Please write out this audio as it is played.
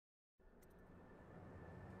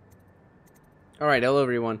Alright, hello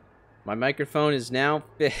everyone. My microphone is now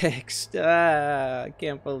fixed. I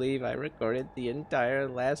can't believe I recorded the entire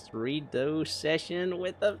last redo session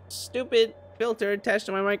with a stupid filter attached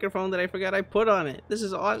to my microphone that I forgot I put on it. This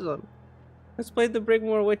is awesome. Let's play the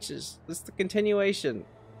Brigmore Witches. This is the continuation.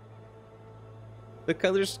 The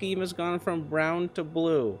color scheme has gone from brown to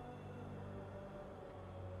blue.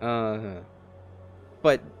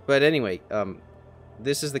 But anyway,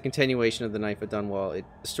 this is the continuation of the Knife of Dunwall.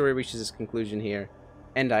 The story reaches its conclusion here,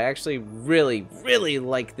 and I actually really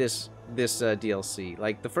like this DLC.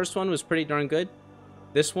 Like, the first one was pretty darn good.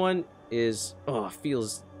 This one is,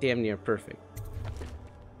 feels damn near perfect.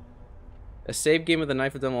 A save game of the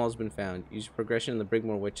Knife of Dunwall has been found. Use progression in the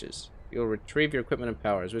Brigmore Witches. You'll retrieve your equipment and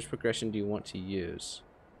powers. Which progression do you want to use?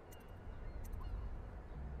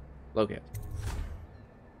 Locate.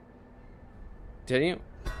 Continue.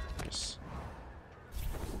 Nice.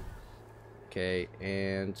 Okay,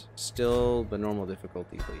 and still the normal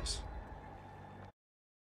difficulty, please.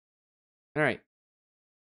 Alright.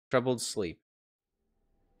 Troubled sleep.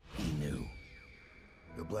 He knew.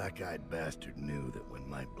 The black-eyed bastard knew that when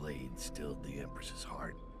my blade stilled the Empress's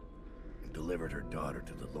heart and delivered her daughter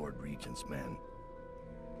to the Lord Regent's men,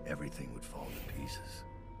 everything would fall to pieces.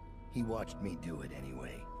 He watched me do it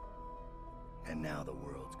anyway. And now the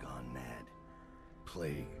world's gone mad.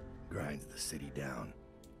 Plague grinds the city down.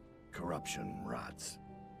 Corruption rots.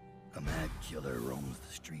 A mad killer roams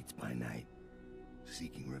the streets by night,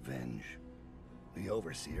 seeking revenge. The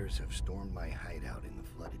overseers have stormed my hideout in the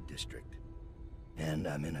flooded district. And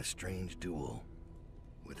I'm in a strange duel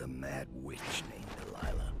with a mad witch named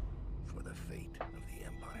Delilah for the fate of the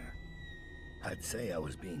Empire. I'd say I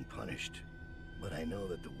was being punished, but I know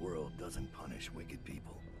that the world doesn't punish wicked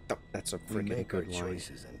people. Oh, that's a We freaking make our good line.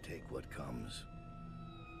 choices and take what comes.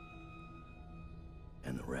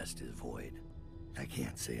 And the rest is void. I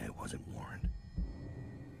can't say I wasn't warned.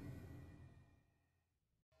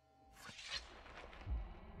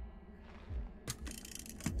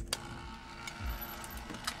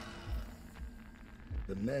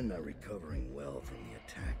 The men are recovering well from the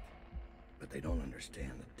attack, but they don't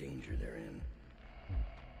understand the danger they're in.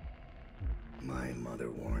 My mother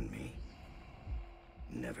warned me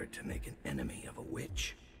never to make an enemy of a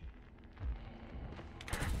witch.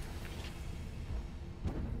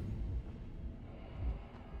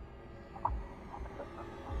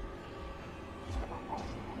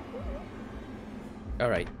 All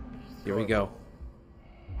right, here we go.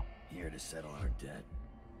 Here to settle our debt.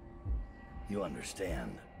 You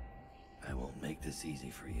understand, I won't make this easy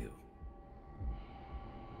for you.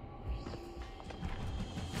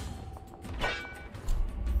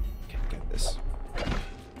 Okay, got this.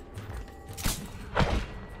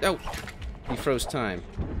 Oh, he froze time.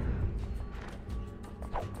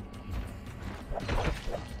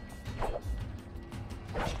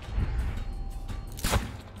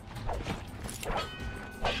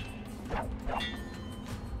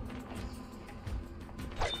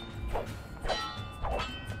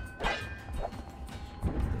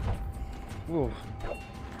 Ooh.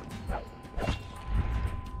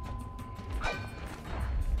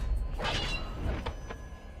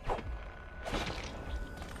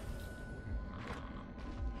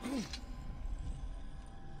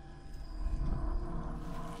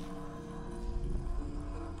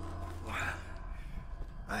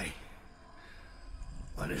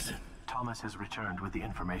 What is it? Thomas has returned with the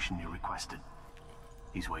information you requested.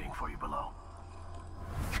 He's waiting for you below.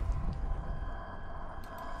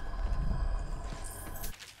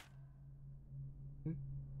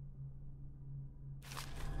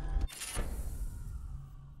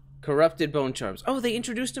 Corrupted bone charms. Oh, they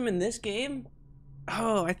introduced him in this game?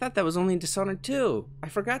 Oh, I thought that was only in Dishonored 2. I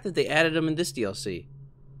forgot that they added them in this DLC.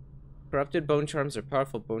 Corrupted bone charms are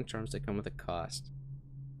powerful bone charms that come with a cost.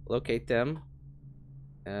 Locate them.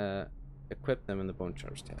 Equip them in the bone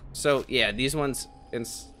charms tab. So, yeah, these ones...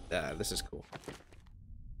 this is cool.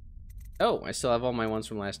 Oh, I still have all my ones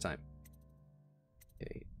from last time.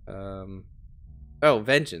 Okay. Oh,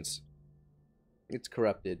 vengeance. It's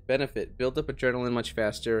corrupted. Benefit. Build up adrenaline much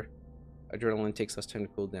faster. Adrenaline takes less time to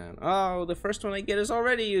cool down. Oh, the first one I get is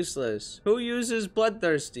already useless. Who uses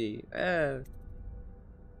bloodthirsty? Alright.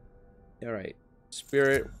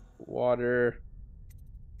 Spirit. Water.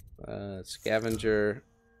 Scavenger.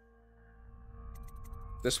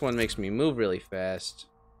 This one makes me move really fast.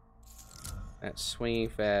 That's swinging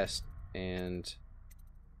fast. And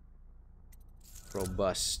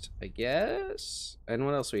robust, I guess? And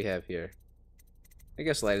what else we have here? I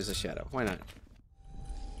guess light as a shadow. Why not?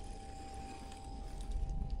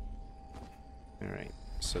 Alright.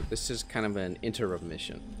 So this is kind of an interrupt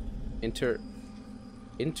mission.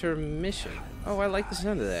 Intermission. Oh, I like the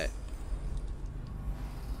sound of that.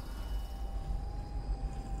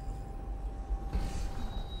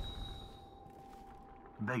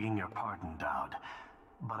 Begging your pardon, Daud,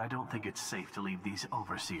 but I don't think it's safe to leave these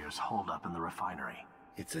overseers holed up in the refinery.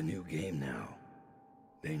 It's a new game now.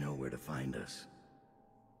 They know where to find us.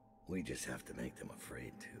 We just have to make them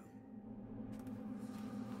afraid to.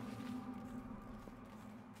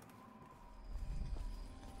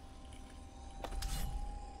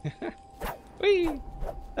 Whee!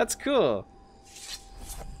 That's cool.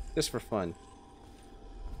 Just for fun.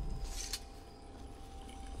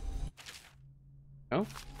 Oh?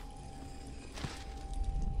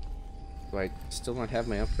 Do I still not have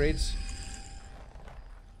my upgrades?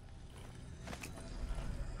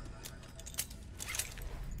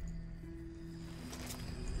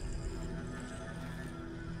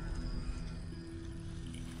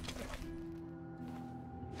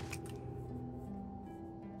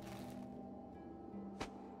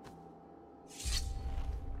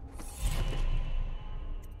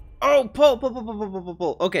 Oh,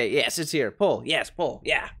 pull. Okay, yes, it's here. Pull. Yes, pull.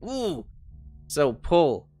 Yeah. Ooh. So,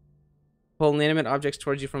 pull. Pull inanimate objects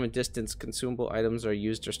towards you from a distance. Consumable items are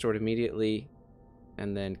used or stored immediately.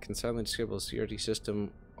 And then can silently disable the security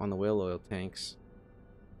system on the whale oil tanks.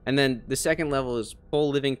 And then the second level is pull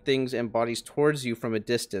living things and bodies towards you from a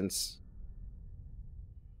distance.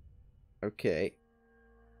 Okay.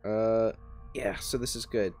 Yeah, so this is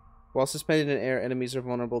good. While suspended in air, enemies are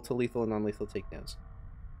vulnerable to lethal and non-lethal takedowns.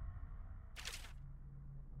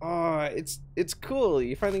 Oh, it's cool.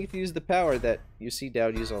 You finally get to use the power that you see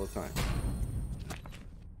Daud use all the time.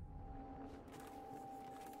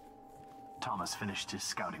 Thomas finished his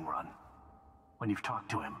scouting run. When you've talked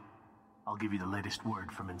to him, I'll give you the latest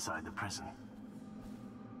word from inside the prison.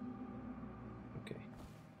 Okay.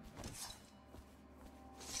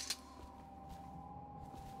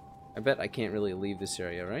 I bet I can't really leave this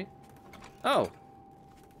area, right? Oh.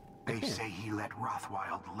 They say he let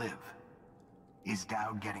Rothwild live. Is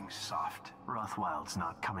Daud getting soft? Rothwild's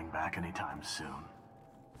not coming back anytime soon.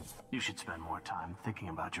 You should spend more time thinking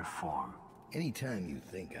about your form. Anytime you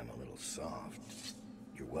think I'm a little soft,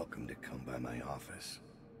 you're welcome to come by my office.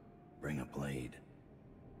 Bring a blade.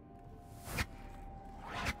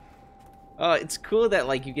 Oh, it's cool that,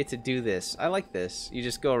 like, you get to do this. I like this. You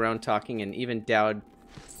just go around talking, and even Daud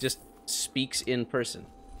just speaks in person.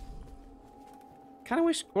 Kind of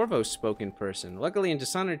wish Corvo spoke in person. Luckily, in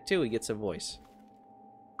Dishonored 2, he gets a voice.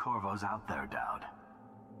 Corvo's out there, Daud.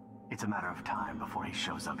 It's a matter of time before he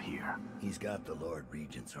shows up here. He's got the Lord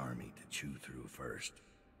Regent's army to chew through first.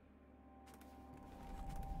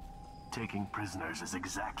 Taking prisoners is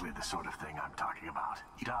exactly the sort of thing I'm talking about.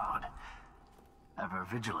 Daud, ever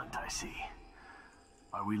vigilant, I see.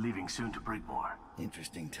 Are we leaving soon to Brigmore?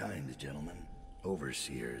 Interesting times, gentlemen.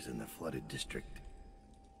 Overseers in the flooded district.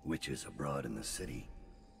 Witches abroad in the city.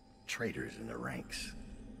 Traitors in the ranks.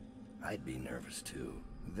 I'd be nervous too.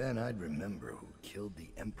 Then I'd remember who killed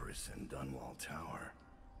the Empress in Dunwall Tower.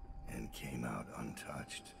 And came out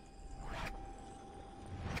untouched.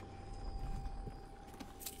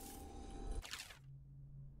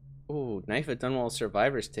 Ooh, Knife of Dunwall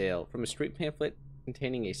Survivor's Tale. From a street pamphlet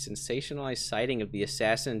containing a sensationalized sighting of the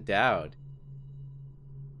assassin Daud.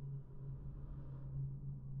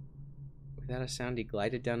 Without a sound, he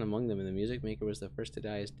glided down among them, and the music maker was the first to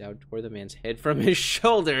die as Daud tore the man's head from his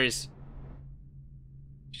shoulders.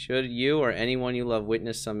 Should you or anyone you love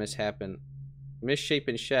witness some misshapen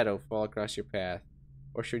shadow fall across your path,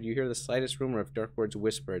 or should you hear the slightest rumor of dark words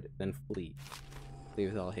whispered, then flee. Flee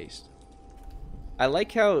with all haste. I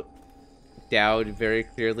like how Daud very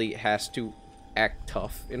clearly has to act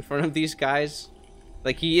tough in front of these guys.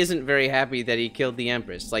 Like, he isn't very happy that he killed the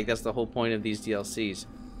Empress. Like, that's the whole point of these DLCs.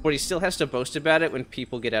 But he still has to boast about it when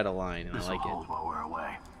people get out of line, and I like it. Hold while we're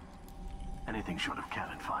away. Anything short of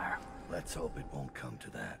cannon fire. Let's hope it won't come to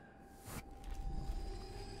that.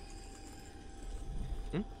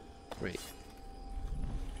 Great.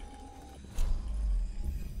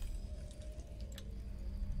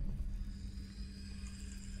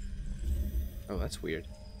 Oh, that's weird.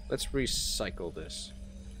 Let's recycle this.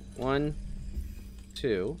 1,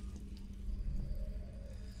 2.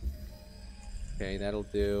 Okay, that'll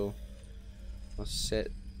do. I'll set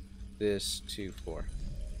this to 4.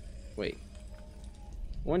 Wait.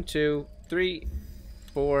 1, 2, 3,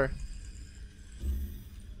 4,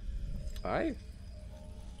 5?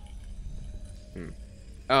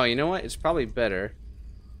 Oh, you know what? It's probably better.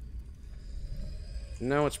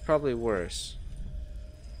 No, it's probably worse.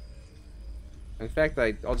 In fact,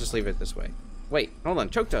 I'll just leave it this way. Wait, hold on.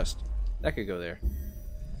 Choke dust. That could go there.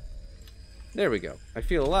 There we go. I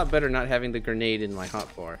feel a lot better not having the grenade in my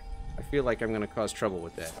hotbar. I feel like I'm going to cause trouble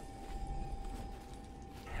with that.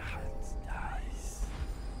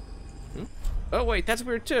 Hmm? Oh, wait, that's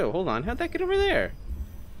weird too. Hold on. How'd that get over there?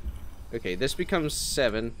 Okay, this becomes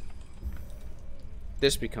 7.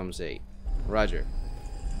 This becomes 8. Roger.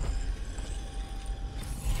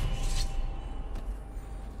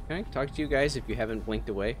 Can I talk to you guys if you haven't blinked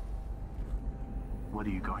away? What are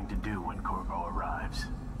you going to do when Corvo arrives?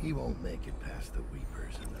 He won't make it past the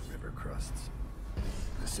Weepers and the river crusts.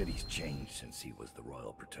 The city's changed since he was the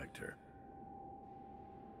royal protector.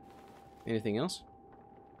 Anything else?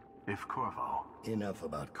 If Corvo... Enough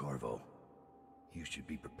about Corvo. You should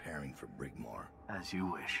be preparing for Brigmore. As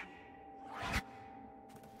you wish.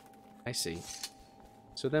 I see.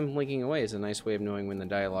 So them blinking away is a nice way of knowing when the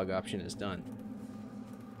dialogue option is done.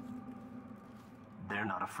 They're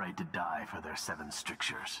not afraid to die for their 7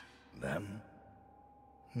 strictures. Them?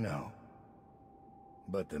 No.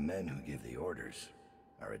 But the men who give the orders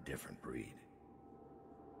are a different breed.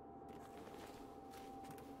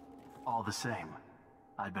 All the same,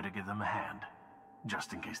 I'd better give them a hand,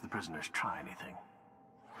 just in case the prisoners try anything.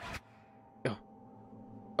 Oh,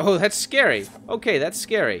 oh, that's scary. Okay, that's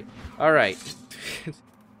scary. All right.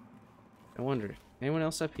 I wonder, anyone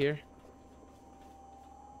else up here?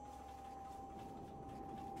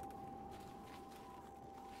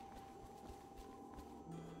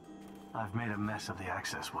 I've made a mess of the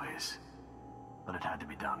access ways, but it had to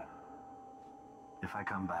be done. If I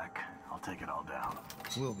come back, I'll take it all down.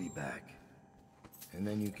 We'll be back. And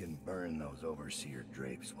then you can burn those overseer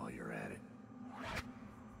drapes while you're at it.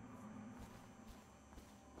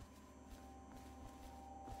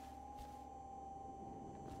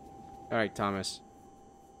 All right, Thomas.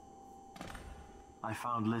 I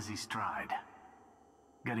found Lizzie Stride.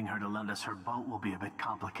 Getting her to lend us her boat will be a bit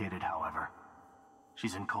complicated, however.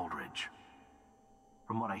 She's in Coldridge.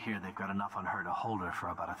 From what I hear, they've got enough on her to hold her for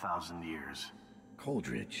about 1,000 years.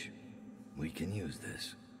 Coldridge. We can use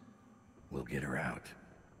this. We'll get her out.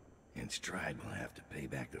 And Stride will have to pay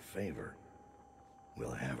back the favor.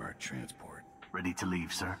 We'll have our transport. Ready to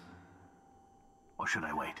leave, sir? Or should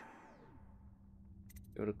I wait?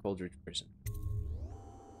 Go to Coldridge Prison.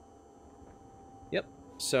 Yep.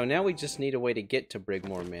 So now we just need a way to get to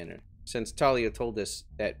Brigmore Manor. Since Talia told us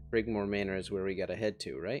that Brigmore Manor is where we gotta head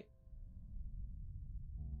to, right?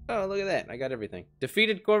 Oh, look at that. I got everything.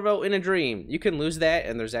 Defeated Corvo in a dream. You can lose that,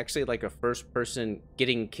 and there's actually like a first person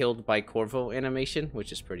getting killed by Corvo animation,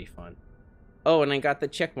 which is pretty fun. Oh, and I got the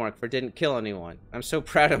check mark for didn't kill anyone. I'm so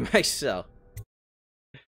proud of myself.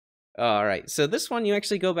 Alright, so this one you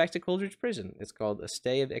actually go back to Coldridge Prison. It's called A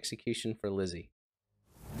Stay of Execution for Lizzie.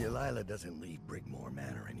 Delilah doesn't leave Brigmore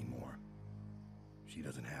Manor anymore. She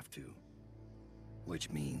doesn't have to. Which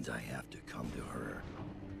means I have to come to her.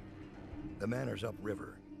 The manor's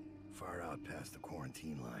upriver, far out past the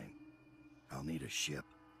quarantine line. I'll need a ship.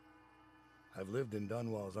 I've lived in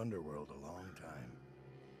Dunwall's underworld a long time.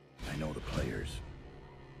 I know the players,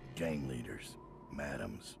 gang leaders,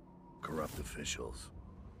 madams, corrupt officials.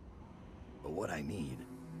 But what I need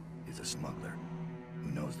is a smuggler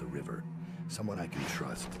who knows the river, someone I can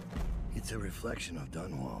trust. It's a reflection of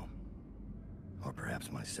Dunwall, or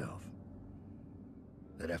perhaps myself.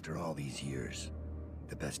 That after all these years,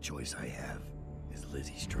 the best choice I have is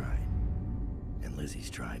Lizzie Stride. And Lizzie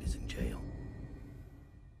Stride is in jail.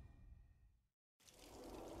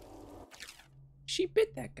 She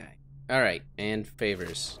bit that guy. Alright, and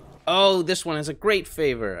favors. Oh, this one has a great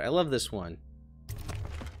favor. I love this one.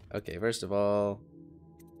 Okay, first of all...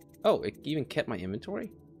 Oh, it even kept my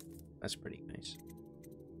inventory? That's pretty nice.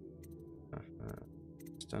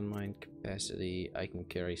 Stun mine capacity, I can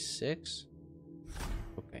carry 6.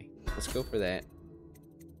 Okay, let's go for that.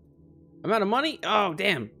 I'm out of money? Oh,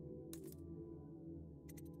 damn.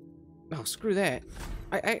 Oh, screw that.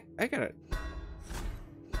 I gotta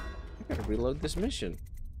reload this mission.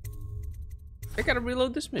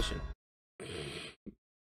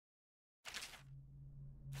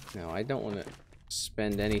 No, I don't want to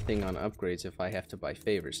spend anything on upgrades if I have to buy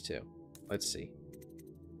favors too. Let's see.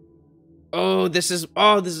 Oh, this is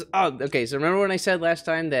okay, so remember when I said last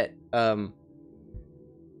time that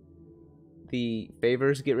the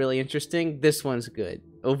favors get really interesting? This one's good.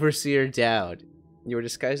 Overseer Daud. You are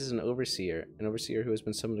disguised as an overseer who has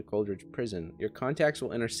been summoned to Coldridge Prison. Your contacts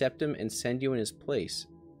will intercept him and send you in his place.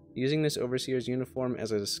 Using this overseer's uniform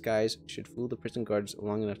as a disguise should fool the prison guards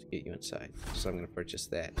long enough to get you inside. So I'm going to purchase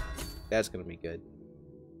that. That's going to be good.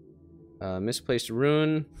 Misplaced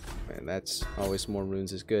rune. Man, that's always more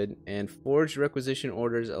runes is good. And forged requisition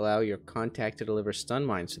orders allow your contact to deliver stun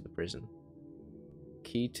mines to the prison.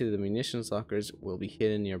 Key to the munitions lockers will be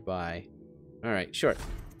hidden nearby. Alright, sure.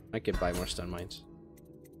 I could buy more stun mines.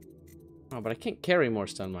 Oh, but I can't carry more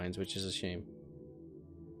stun mines, which is a shame.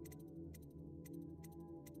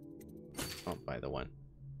 I'll buy the one.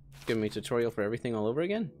 Give me a tutorial for everything all over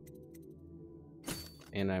again.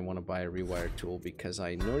 And I want to buy a rewire tool because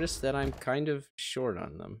I noticed that I'm kind of short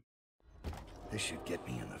on them. This should get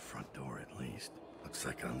me in the front door at least. Looks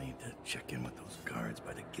like I'll need to check in with those guards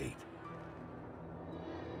by the gate.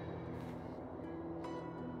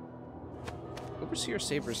 Overseer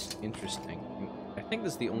Saber's interesting. I think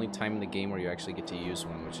this is the only time in the game where you actually get to use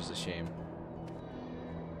one, which is a shame.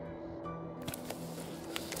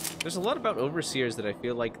 There's a lot about Overseers that I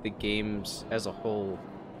feel like the games as a whole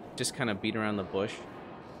just kind of beat around the bush.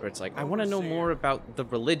 Where it's like, I want to know more about the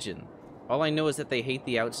religion. All I know is that they hate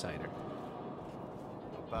the outsider.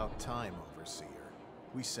 About time, Overseer.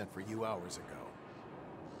 We sent for you hours ago.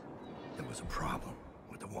 There was a problem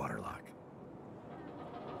with the waterlock.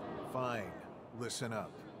 Fine. Listen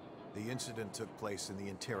up. The incident took place in the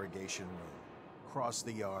interrogation room. Cross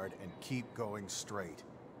the yard and keep going straight.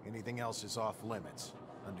 Anything else is off limits.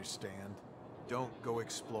 Understand? Don't go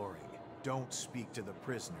exploring. Don't speak to the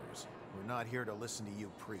prisoners. We're not here to listen to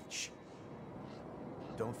you preach.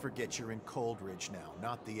 Don't forget you're in Coldridge now,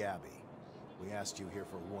 not the Abbey. We asked you here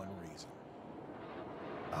for one reason.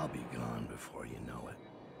 I'll be gone before you know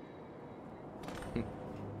it.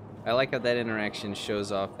 I like how that interaction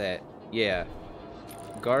shows off that, yeah,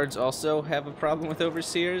 guards also have a problem with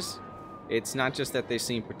Overseers. It's not just that they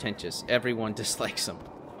seem pretentious. Everyone dislikes them.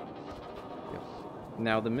 Yep.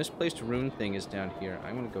 Now, the misplaced rune thing is down here.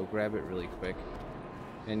 I'm going to go grab it really quick.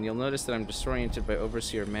 And you'll notice that I'm disoriented by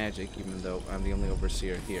Overseer magic, even though I'm the only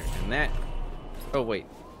Overseer here. And that... Oh, wait.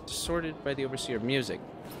 Distorted by the Overseer music.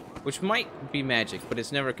 Which might be magic, but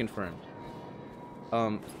it's never confirmed.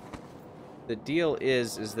 The deal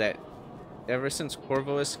is that ever since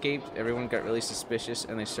Corvo escaped, everyone got really suspicious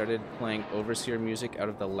and they started playing Overseer music out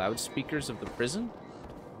of the loudspeakers of the prison.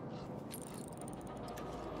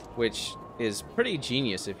 Which is pretty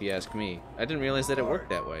genius if you ask me. I didn't realize that it worked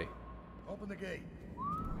that way. Open the gate.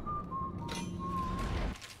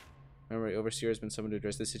 Remember, Overseer has been summoned to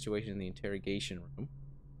address this situation in the interrogation room.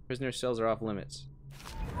 Prisoner cells are off limits.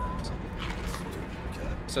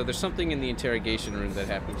 So there's something in the interrogation room that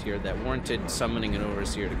happened here that warranted summoning an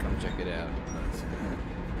Overseer to come check it out.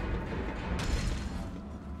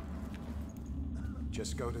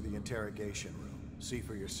 Just go to the interrogation room. See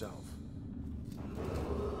for yourself.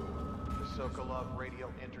 The Sokolov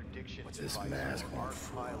radial interdiction This device mask is won't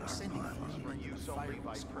fool Arkane. for use only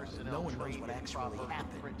by personnel No one knows trained what in actually proper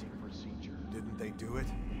happened. printing procedure. Didn't they do it?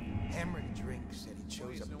 Hammered drink said he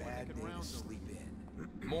chose a bad day to sleep in.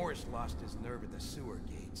 Morris lost his nerve at the sewer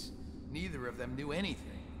gates. Neither of them knew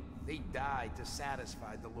anything. They died to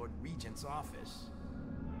satisfy the Lord Regent's office.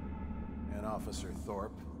 And Officer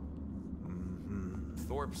Thorpe?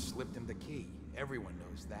 Thorpe slipped him the key. Everyone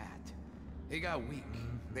knows that. He got weak.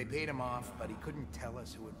 They paid him off, but he couldn't tell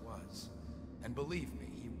us who it was. And believe me,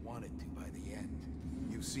 he wanted to by the end.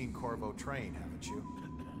 You've seen Corvo train, haven't you?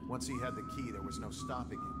 Once he had the key, there was no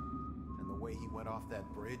stopping him. And the way he went off that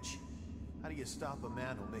bridge? How do you stop a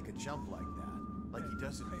man who'll make a jump like that? Like he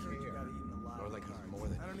doesn't care. Or like he's more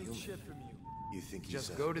than human. You think he's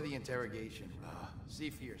Just go to the interrogation room. See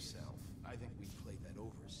for yourself. I think we played that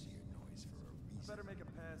Overseer noise for a reason. Better make a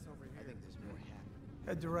pass over here. I think there's more happening.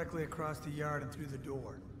 Head directly across the yard and through the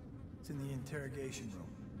door. It's in the interrogation room.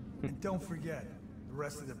 And don't forget, the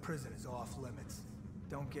rest of the prison is off limits.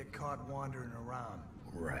 Don't get caught wandering around.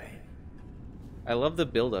 Right. I love the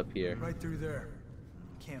build up here, Right through there.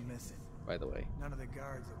 Can't miss it. by the way. None of the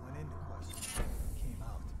guards that went into question came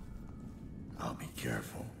out. I'll be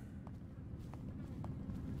careful.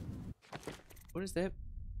 What is that?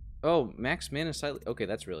 Oh, max mana silent. Okay,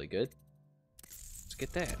 that's really good. Let's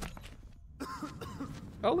get that.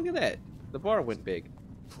 Oh, look at that. The bar went big.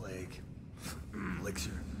 Plague.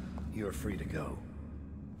 Elixir. You're free to go.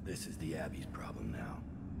 This is the Abbey's problem now.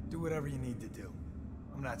 Do whatever you need to do.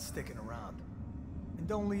 I'm not sticking around. And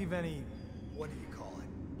don't leave any, what do you call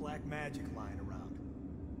it, black magic lying around.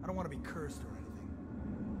 I don't want to be cursed or anything.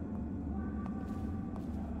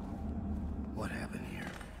 What happened here?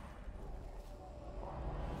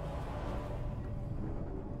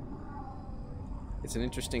 It's an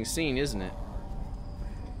interesting scene, isn't it?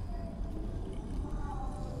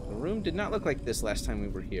 The room did not look like this last time we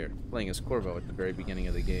were here, playing as Corvo at the very beginning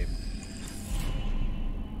of the game.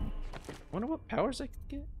 Wonder what powers I could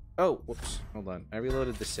get? Oh, whoops. Hold on. I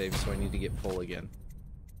reloaded the save, so I need to get pull again.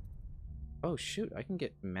 Oh, shoot. I can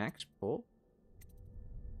get max pull?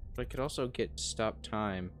 But I could also get stop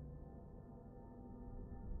time.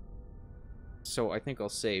 So I think I'll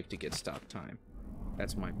save to get stop time.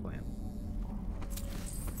 That's my plan.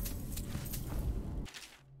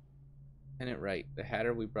 Tenant Wright, the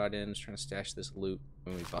hatter we brought in is trying to stash this loot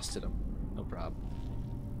when we busted him. No problem.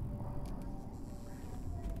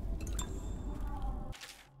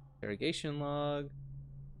 Interrogation log.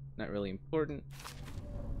 Not really important.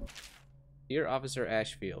 Dear Officer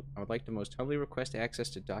Ashfield, I would like to most humbly request access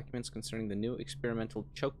to documents concerning the new experimental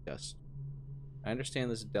choke dust. I understand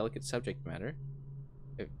this is a delicate subject matter.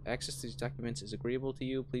 If access to these documents is agreeable to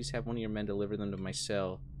you, please have one of your men deliver them to my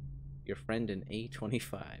cell. Your friend in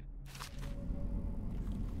A25.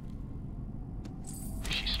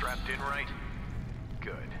 Is she strapped in right?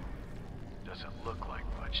 Good. Doesn't look like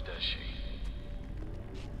much, does she?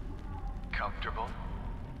 Comfortable?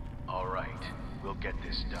 All right, we'll get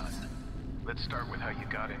this done. Let's start with how you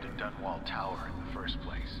got into Dunwall Tower in the first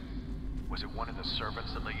place. Was it one of the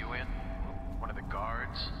servants that let you in? One of the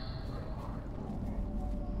guards?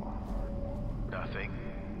 Nothing?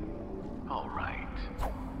 All right.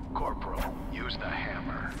 Corporal, use the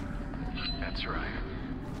hammer. That's right.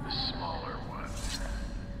 The smaller one.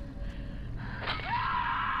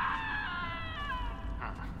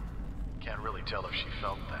 Can't really tell if she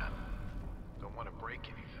felt that. Don't want to break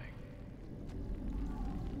anything.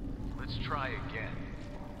 Let's try again.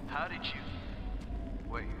 How did you...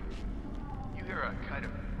 Wait. You hear a kind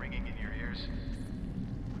of ringing in your ears?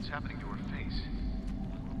 What's happening to her face?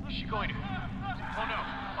 Is she going to... Oh no!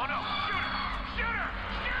 Oh no! Shoot her! Shoot her!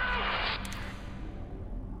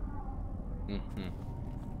 Shoot! Mm-hmm.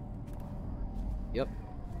 Yep.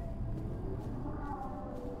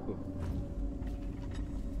 Ooh.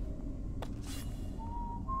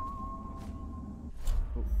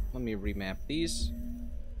 Ooh, let me remap these.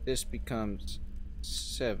 This becomes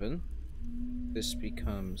 7. This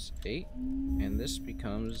becomes 8. And this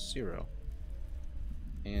becomes 0.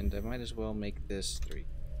 And I might as well make this 3.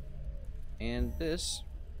 And this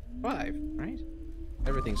 5, right?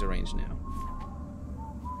 Everything's arranged now.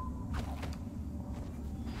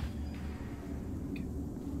 Okay.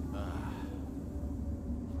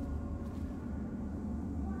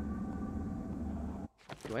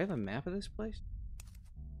 Do I have a map of this place?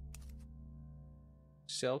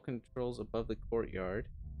 Cell controls above the courtyard.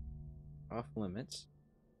 Off limits.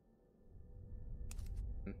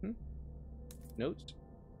 Notes.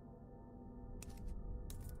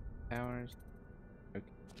 Hours. Okay.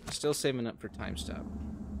 Still saving up for time stop.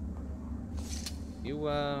 You,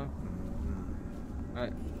 I'm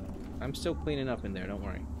still cleaning up in there, don't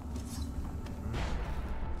worry.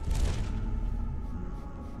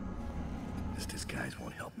 This disguise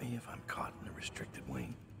won't help me if I'm caught in a restricted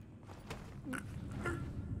wing.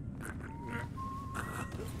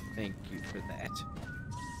 Thank you for that.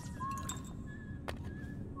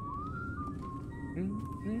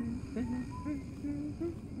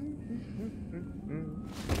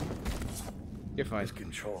 You're fine. This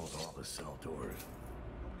controls all the cell doors.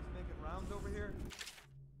 Nobody's making rounds over here?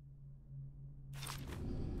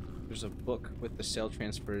 There's a book with the cell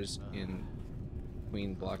transfers in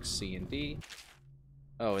between blocks C and D.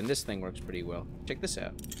 Oh, and this thing works pretty well. Check this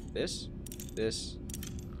out. This.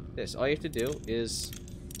 All you have to do is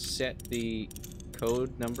set the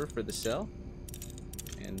code number for the cell,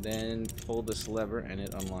 and then pull this lever, and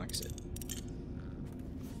it unlocks it.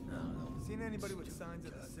 Seen anybody with signs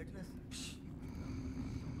of the sickness?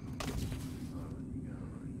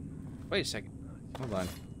 Wait a second. Hold on.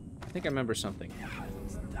 I think I remember something.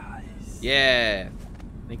 Yeah.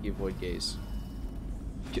 Thank you, Void Gaze.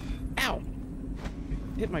 Ow!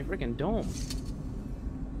 Hit my freaking dome.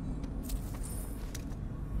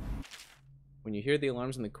 When you hear the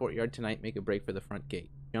alarms in the courtyard tonight, make a break for the front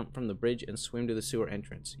gate. Jump from the bridge and swim to the sewer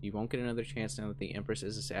entrance. You won't get another chance now that the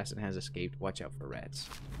Empress's assassin has escaped. Watch out for rats.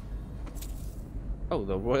 Oh,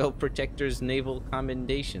 the Royal Protector's Naval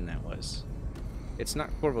Commendation, that was. It's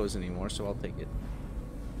not Corvo's anymore, so I'll take it.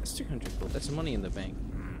 That's 300 gold. That's money in the bank.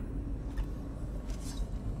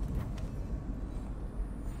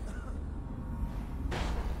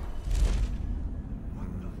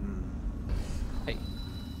 Hey.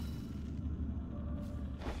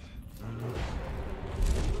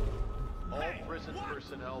 All prison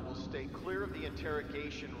personnel will stay clear of the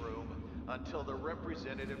interrogation room until the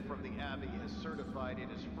representative from the Abbey has certified it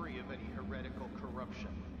is free of any heretical corruption.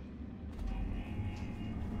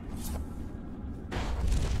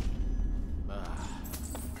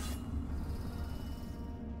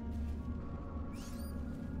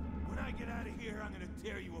 When I get out of here, I'm gonna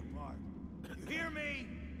tear you apart. You hear me?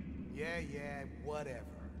 Yeah, whatever.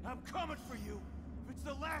 I'm coming for you. If it's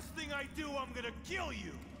the last thing I do, I'm gonna kill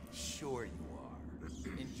you. Sure you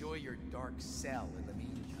are. Enjoy your dark cell in the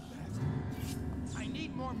meantime. That's I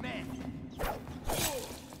need more men.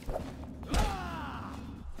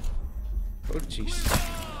 Oh, jeez.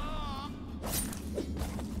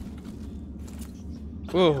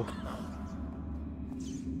 Whoa.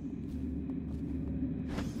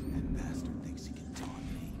 That bastard thinks he can taunt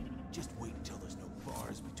me. Just wait until there's no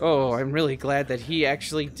bars between Oh, us. I'm really glad that he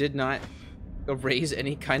actually did not raise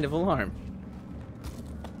any kind of alarm.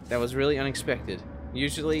 That was really unexpected.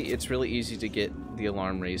 Usually, it's really easy to get the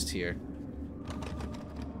alarm raised here.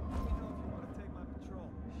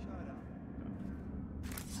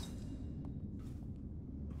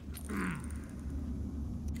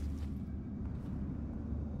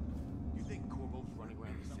 You think Corvo's running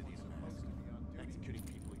around the city executing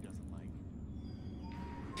people he doesn't like?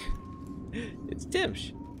 It's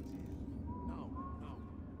Dimsh. No.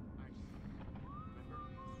 Remember,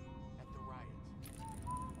 at the riots.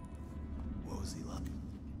 What was he like?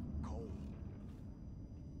 Cold.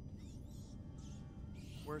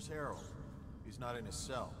 Where's Harold? He's not in his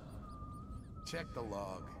cell. Check the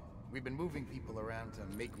log. We've been moving people around to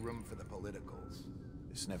make room for the politicals.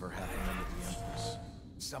 This never happened under the Empress.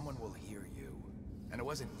 Someone will hear you. And it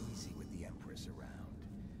wasn't easy with the Empress around.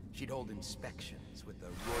 She'd hold inspections with the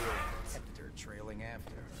royal protector trailing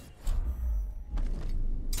after her.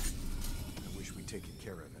 I wish we'd taken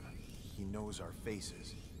care of him. He knows our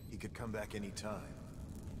faces. He could come back any time.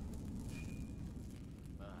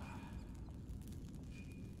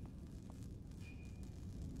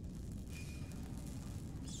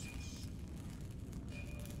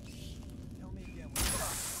 Tell me again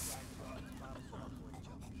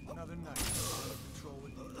when another night. Patrol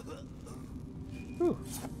with you. Whew.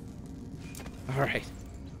 All right.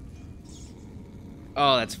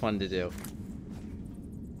 Oh, that's fun to do.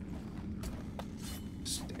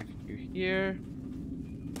 Stack you here.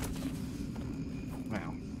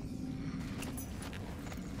 Wow.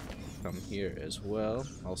 Come here as well.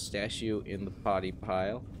 I'll stash you in the potty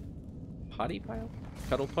pile. Potty pile?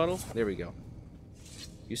 Cuddle puddle? There we go.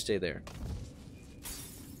 You stay there.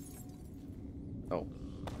 Oh.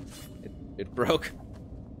 It broke.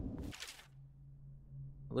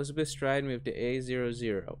 Elizabeth Stride moved to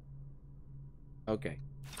A00. Okay.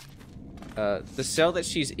 The cell that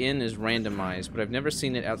she's in is randomized, but I've never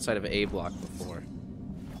seen it outside of A block before.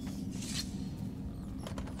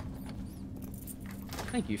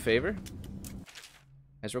 Thank you, Favor.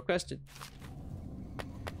 As requested.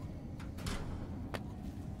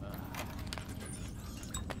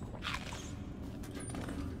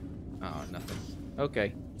 Oh, nothing.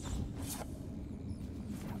 Okay.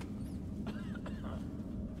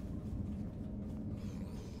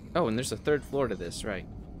 Oh, and there's a third floor to this, right?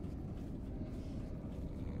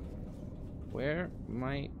 Where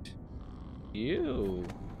might you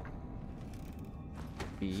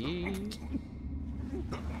be?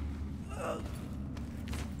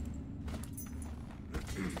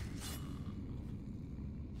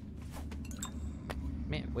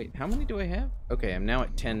 Man, wait, how many do I have? Okay, I'm now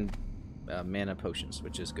at 10 mana potions,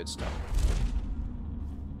 which is good stuff.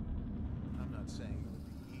 I'm not saying it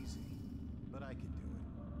would be easy, but I could do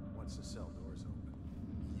it once the cell doors open.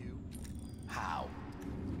 You? How?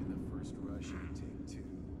 In the first rush, you can take 2, 3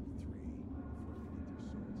 before they get their swords.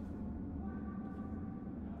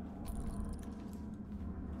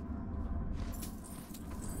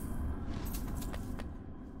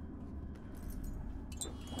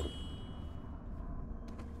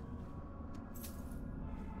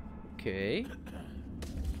 Okay.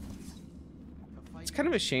 It's kind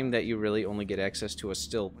of a shame that you really only get access to a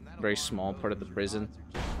still very small part of the prison.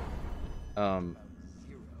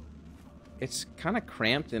 It's kind of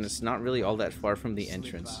cramped and it's not really all that far from the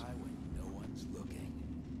entrance.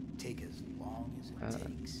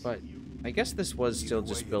 But I guess this was still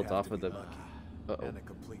just built off of the... Uh-oh. And a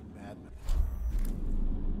complete madman.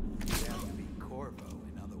 You have to be Corvo,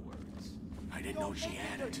 in other words. I didn't know she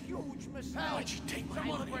had it. Why'd she take my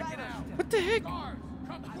money? What the heck?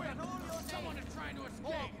 Come quick! Someone is trying to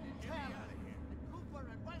escape! Cooper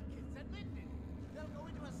and Wilkins admitted. They'll go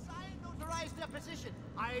into a signed, notarized deposition.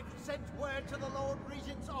 I've sent word to the Lord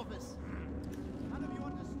Regent's office. None of you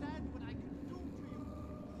understand what I can do to you.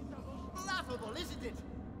 It's almost laughable, isn't it?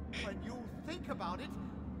 When you think about it,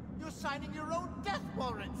 you're signing your own death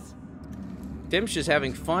warrants. Dimsh is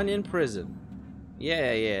having fun in prison.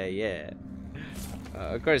 Yeah.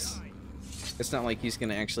 Of course, it's not like he's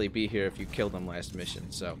gonna actually be here if you killed him last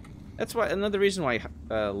mission, so that's why another reason why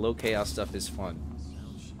low chaos stuff is fun.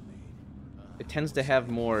 It tends to have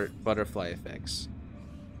more butterfly effects.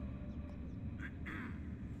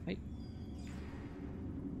 Hey.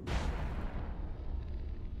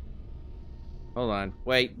 Hold on.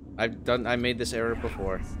 Wait. I made this error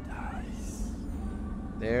before.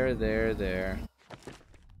 There.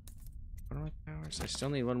 What are my powers? I still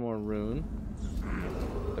need one more rune.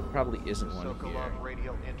 There probably isn't one here. Sokolov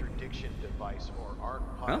radial interdiction device, or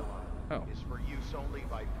ARC pylon, is for use only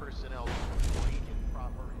by personnel trained in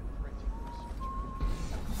proper imprinting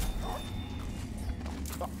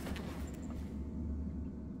procedure.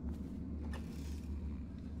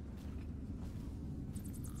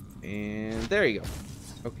 And there you go.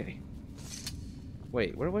 Okay.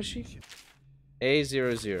 Wait, where was she?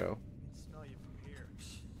 A00.